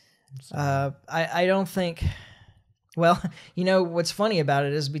 I don't think. Well, what's funny about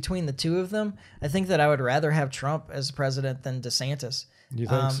it is between the two of them, I think that I would rather have Trump as president than DeSantis. You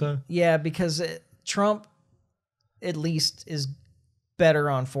think so? Yeah, because Trump at least is better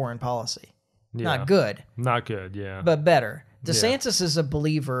on foreign policy. Yeah. Not good, yeah, but better. DeSantis is a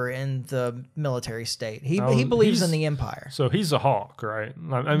believer in the military state. He believes in the empire. So he's a hawk, right?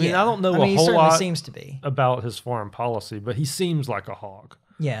 I mean, I don't know a whole lot seems to be about his foreign policy, but he seems like a hawk.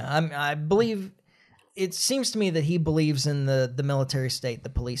 Yeah, I believe. It seems to me that he believes in the military state, the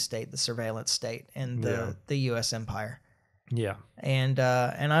police state, the surveillance state, and the U.S. empire. Yeah. And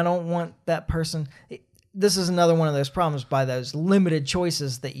I don't want that person. This is another one of those problems by those limited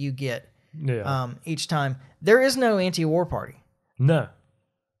choices that you get each time. There is no anti-war party. No.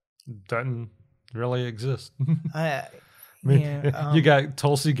 Doesn't really exist. I mean, you got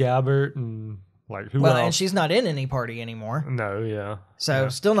Tulsi Gabbard and who else? And she's not in any party anymore. No, yeah. So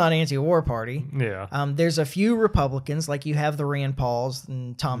still not anti-war party. Yeah. There's a few Republicans, like you have the Rand Pauls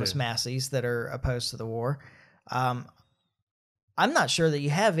and Thomas Masseys that are opposed to the war. I'm not sure that you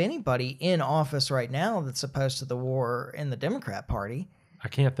have anybody in office right now that's opposed to the war in the Democrat Party. I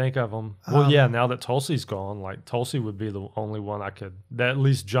can't think of them. Well, now that Tulsi's gone, Tulsi would be the only one that at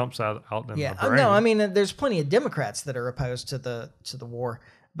least jumps out in my brain. No, I mean there's plenty of Democrats that are opposed to the war.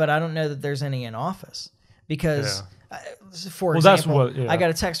 But I don't know that there's any in office because, for example, I got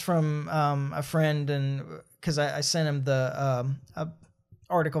a text from a friend, and because I sent him the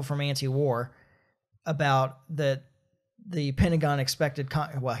article from Anti-War about that the Pentagon expected.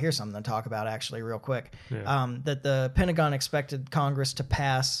 Well, here's something to talk about actually, real quick. Yeah. That the Pentagon expected Congress to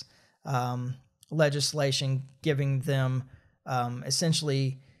pass legislation giving them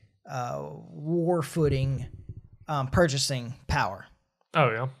essentially war footing purchasing power. Oh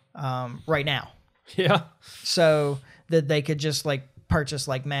yeah. Right now. Yeah. So that they could just purchase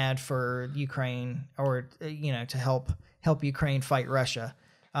like mad for Ukraine, or to help Ukraine fight Russia,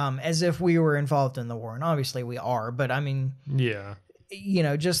 as if we were involved in the war, and obviously we are. But I mean,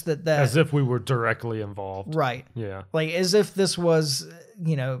 just that as if we were directly involved, right? Yeah. As if this was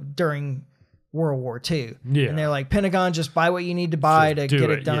during World War II. Yeah. And they're like, Pentagon, just buy what you need to buy to get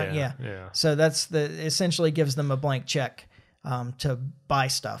it done. Yeah. So that's essentially gives them a blank check to buy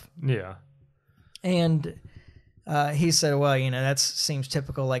stuff. Yeah. And he said, well, that seems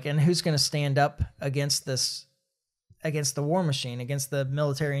typical. And who's going to stand up against this, against the war machine, against the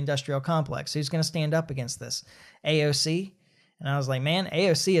military industrial complex? Who's going to stand up against this? AOC? And I was like, man,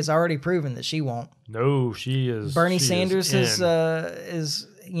 AOC has already proven that she won't. No, she is. Bernie Sanders is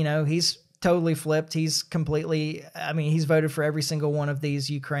he's totally flipped. He's completely, he's voted for every single one of these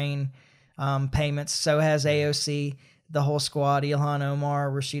Ukraine payments. So has AOC. The whole squad, Ilhan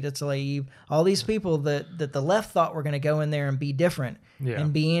Omar, Rashida Tlaib, all these people that the left thought were going to go in there and be different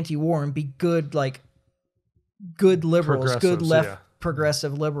and be anti-war and be good, good liberals, good left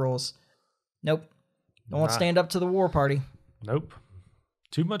progressive liberals. Nope. They won't stand up to the war party. Nope.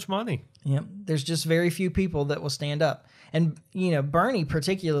 Too much money. Yep. There's just very few people that will stand up. And, Bernie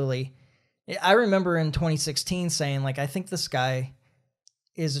particularly, I remember in 2016 saying, I think this guy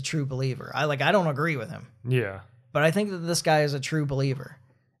is a true believer. I don't agree with him. Yeah. But I think that this guy is a true believer.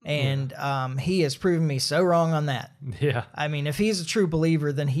 And he has proven me so wrong on that. Yeah. I mean, if he's a true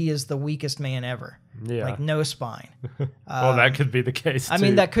believer, then he is the weakest man ever. Yeah. Like, no spine. Well, that could be the case, too. I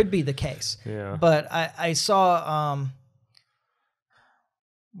mean, that could be the case. Yeah. But I saw...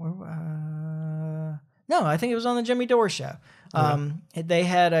 no, I think it was on the Jimmy Dore show. They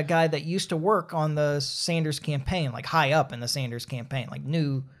had a guy that used to work on the Sanders campaign, like high up in the Sanders campaign, like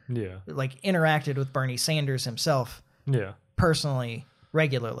like interacted with Bernie Sanders himself personally,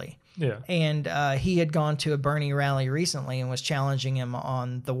 regularly. Yeah. And he had gone to a Bernie rally recently and was challenging him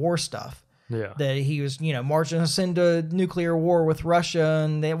on the war stuff. Yeah. That he was, marching us into nuclear war with Russia,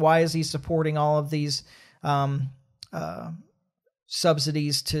 and why is he supporting all of these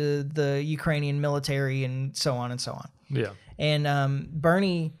subsidies to the Ukrainian military and so on and so on. Yeah. And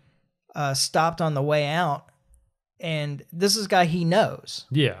Bernie stopped on the way out, and this is a guy he knows.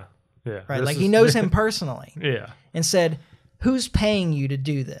 Yeah. Yeah. Right? Like, he knows him personally. Yeah. And said, "Who's paying you to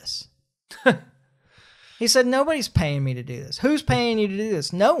do this?" He said, "Nobody's paying me to do this." "Who's paying you to do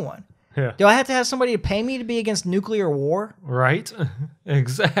this?" "No one." Yeah. "Do I have to have somebody to pay me to be against nuclear war?" Right.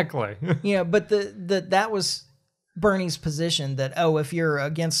 Exactly. But that was Bernie's position, that, if you're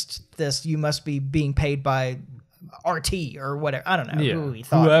against this, you must be being paid by RT or whatever. I don't know who he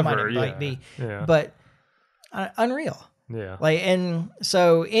thought might be. Yeah. But unreal. Yeah. And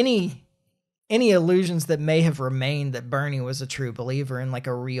so any illusions that may have remained that Bernie was a true believer and like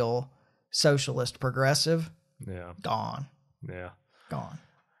a real socialist progressive, gone. Yeah. Gone.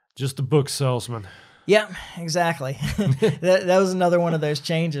 Just a book salesman. Yeah, exactly. that was another one of those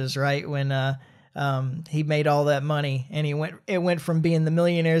changes, right? When he made all that money, and it went from being the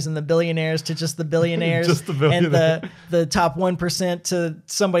millionaires and the billionaires to just the billionaires, just the billionaires. And the top 1% to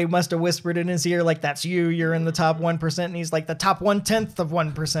somebody must have whispered in his ear, like, "That's you're in the top 1%," and he's like, "The top 1/10 of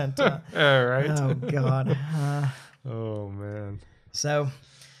 1%. All right. Oh God. Oh man. So,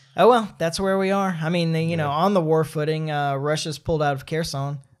 that's where we are. I mean, on the war footing, Russia's pulled out of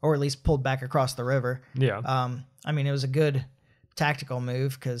Kherson, or at least pulled back across the river. Yeah. I mean, it was a good tactical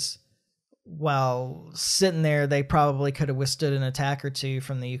move, because while sitting there, they probably could have withstood an attack or two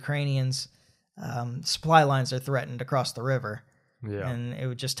from the Ukrainians. Supply lines are threatened across the river. Yeah. And it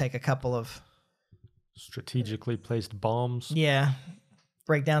would just take a couple of strategically placed bombs. Yeah.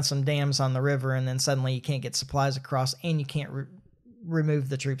 Break down some dams on the river, and then suddenly you can't get supplies across, and you can't remove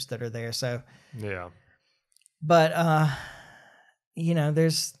the troops that are there. So, yeah. But,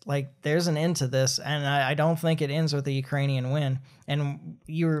 there's an end to this, and I don't think it ends with the Ukrainian win. And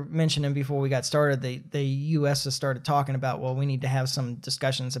you were mentioning before we got started, the U.S. has started talking about, well, we need to have some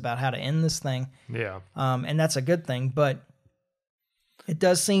discussions about how to end this thing. Yeah. And that's a good thing, but it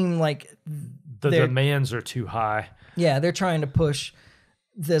does seem like the demands are too high. Yeah, they're trying to push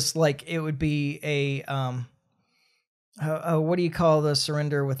this like it would be a what do you call the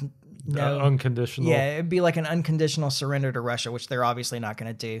surrender with no unconditional? Yeah, it'd be like an unconditional surrender to Russia, which they're obviously not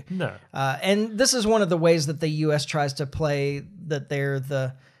going to do. No. And this is one of the ways that the U.S. tries to play that they're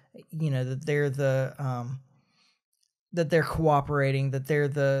cooperating, that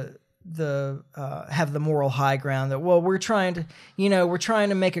they're have the moral high ground, that, well, we're trying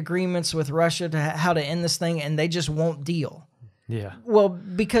to make agreements with Russia to how to end this thing, and they just won't deal. Yeah. Well,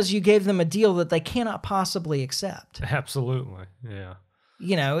 because you gave them a deal that they cannot possibly accept. Absolutely. Yeah.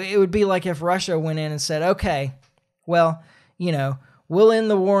 It would be like if Russia went in and said, "Okay, well, we'll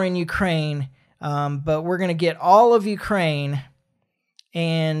end the war in Ukraine, but we're going to get all of Ukraine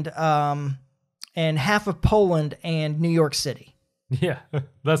and half of Poland and New York City." Yeah.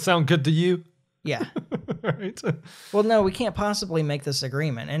 That sound good to you? Yeah. Right. Well, no, we can't possibly make this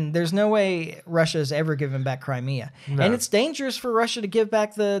agreement. And there's no way Russia's ever given back Crimea. No. And it's dangerous for Russia to give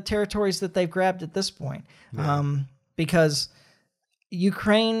back the territories that they've grabbed at this point. Yeah. Because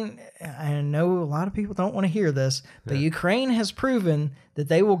Ukraine, I know a lot of people don't want to hear this, but Ukraine has proven that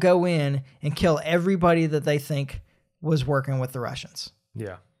they will go in and kill everybody that they think was working with the Russians.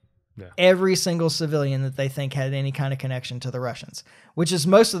 Yeah. Yeah. Every single civilian that they think had any kind of connection to the Russians, which is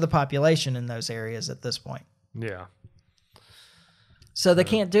most of the population in those areas at this point. Yeah. So they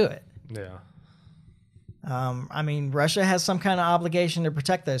can't do it. Yeah. I mean, Russia has some kind of obligation to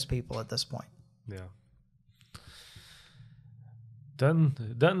protect those people at this point. Yeah.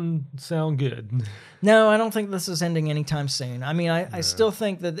 Doesn't sound good. No, I don't think this is ending anytime soon. I mean, I still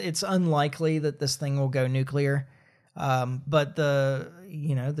think that it's unlikely that this thing will go nuclear. But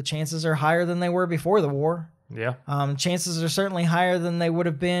the chances are higher than they were before the war. Yeah. Chances are certainly higher than they would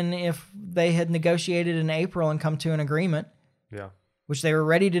have been if they had negotiated in April and come to an agreement. Yeah. Which they were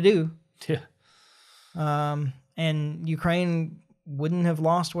ready to do. Yeah. And Ukraine wouldn't have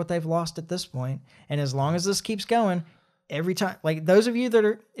lost what they've lost at this point. And as long as this keeps going, every time, like those of you that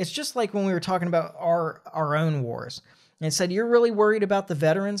are, it's just like when we were talking about our own wars, and it said, you're really worried about the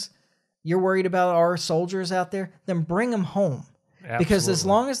veterans, you're worried about our soldiers out there, then bring them home. Absolutely. Because as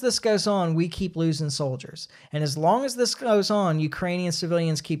long as this goes on, we keep losing soldiers. And as long as this goes on, Ukrainian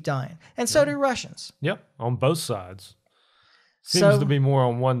civilians keep dying. And so do Russians. Yep, on both sides. Seems to be more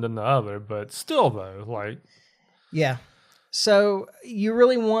on one than the other, but still though, like... Yeah. So you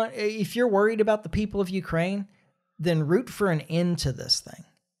really want, if you're worried about the people of Ukraine, then root for an end to this thing.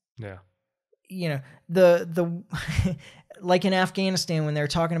 Yeah. You know, the like in Afghanistan when they're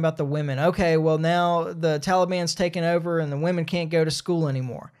talking about the women, okay, well now the Taliban's taken over and the women can't go to school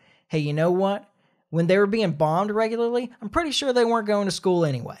anymore. Hey, you know what? When they were being bombed regularly, I'm pretty sure they weren't going to school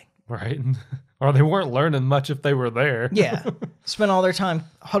anyway. Right. Or they weren't learning much if they were there. Yeah. Spent all their time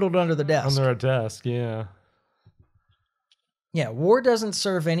huddled under the desk. Under a desk, yeah. Yeah, war doesn't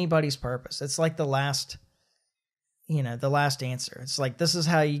serve anybody's purpose. It's like the last answer. It's like, this is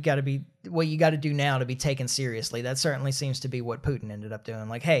how you got to be, what you got to do now to be taken seriously. That certainly seems to be what Putin ended up doing.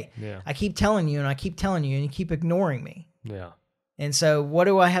 Like, hey, I keep telling you and I keep telling you and you keep ignoring me. Yeah. And so what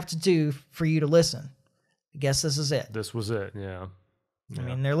do I have to do for you to listen? I guess this is it. This was it, yeah. I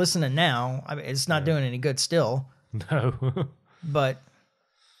mean, they're listening now. I mean, it's not doing any good still. No. But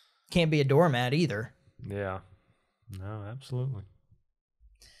can't be a doormat either. Yeah. No, absolutely.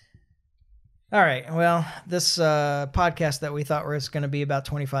 All right. Well, this podcast that we thought was going to be about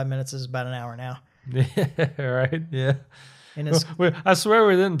 25 minutes is about an hour now. Yeah, right. Yeah. And it's, I swear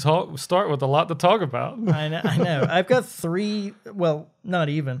we didn't start with a lot to talk about. I know. I've got not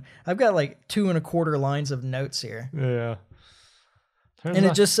even. I've got like 2.25 lines of notes here. Yeah.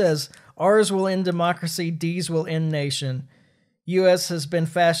 It just says, ours will end democracy, D's will end nation. U.S. has been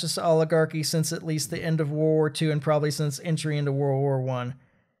fascist oligarchy since at least the end of World War II and probably since entry into World War I.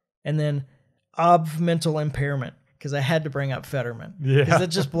 And then mental impairment, because I had to bring up Fetterman. Yeah. Because it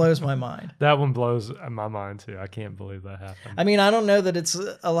just blows my mind. That one blows my mind, too. I can't believe that happened. I mean, I don't know that it's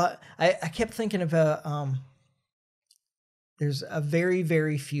a lot. I kept thinking about, there's a very,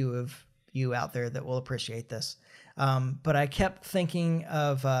 very few of you out there that will appreciate this. But I kept thinking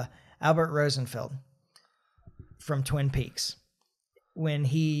of Albert Rosenfeld from Twin Peaks when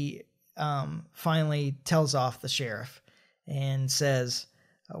he finally tells off the sheriff and says,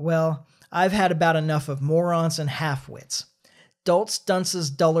 well, I've had about enough of morons and half-wits. Dolts, dunces,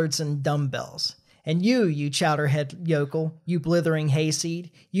 dullards, and dumbbells. And you chowderhead yokel, you blithering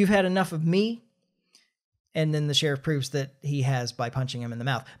hayseed, you've had enough of me? And then the sheriff proves that he has by punching him in the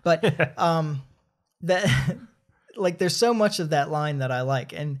mouth. But that... like, there's so much of that line that I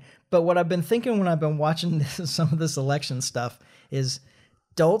like. But what I've been thinking when I've been watching some of this election stuff is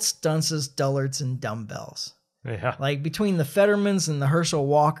dolts, dunces, dullards, and dumbbells. Yeah. Like, between the Fettermans and the Herschel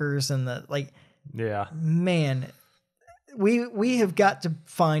Walkers and man, we have got to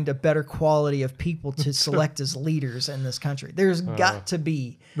find a better quality of people to select as leaders in this country. There's got to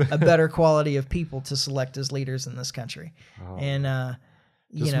be a better quality of people to select as leaders in this country. And,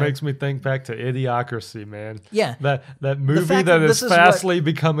 Just makes me think back to Idiocracy, man. Yeah. That movie that is fastly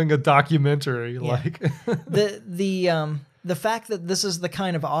becoming a documentary. Yeah. Like the fact that this is the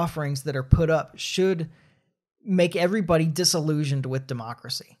kind of offerings that are put up should make everybody disillusioned with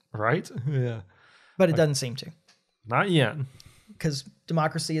democracy. Right? Yeah. But it doesn't seem to. Not yet. Because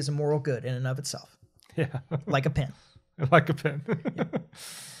democracy is a moral good in and of itself. Yeah. Like a pen. Like a pen. Yeah.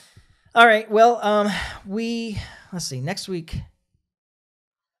 All right. Well, let's see, next week.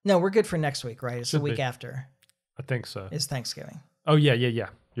 No, we're good for next week, right? It's the week after. I think so. It's Thanksgiving. Oh, yeah.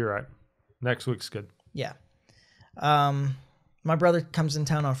 You're right. Next week's good. Yeah. My brother comes in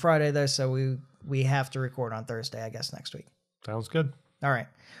town on Friday, though, so we have to record on Thursday, I guess, next week. Sounds good. All right.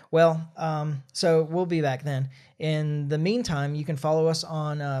 Well, so we'll be back then. In the meantime, you can follow us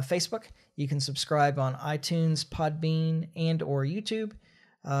on Facebook. You can subscribe on iTunes, Podbean, and or YouTube.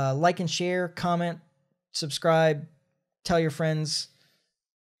 Like and share, comment, subscribe, tell your friends,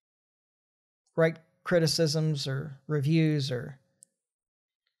 write criticisms or reviews or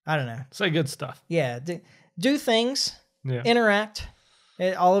I don't know. Say good stuff. Yeah. Do things. Yeah. Interact.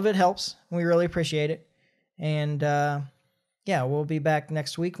 All of it helps. We really appreciate it. And we'll be back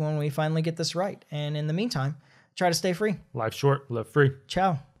next week when we finally get this right. And in the meantime, try to stay free. Life short, live free.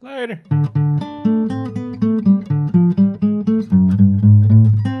 Ciao. Later.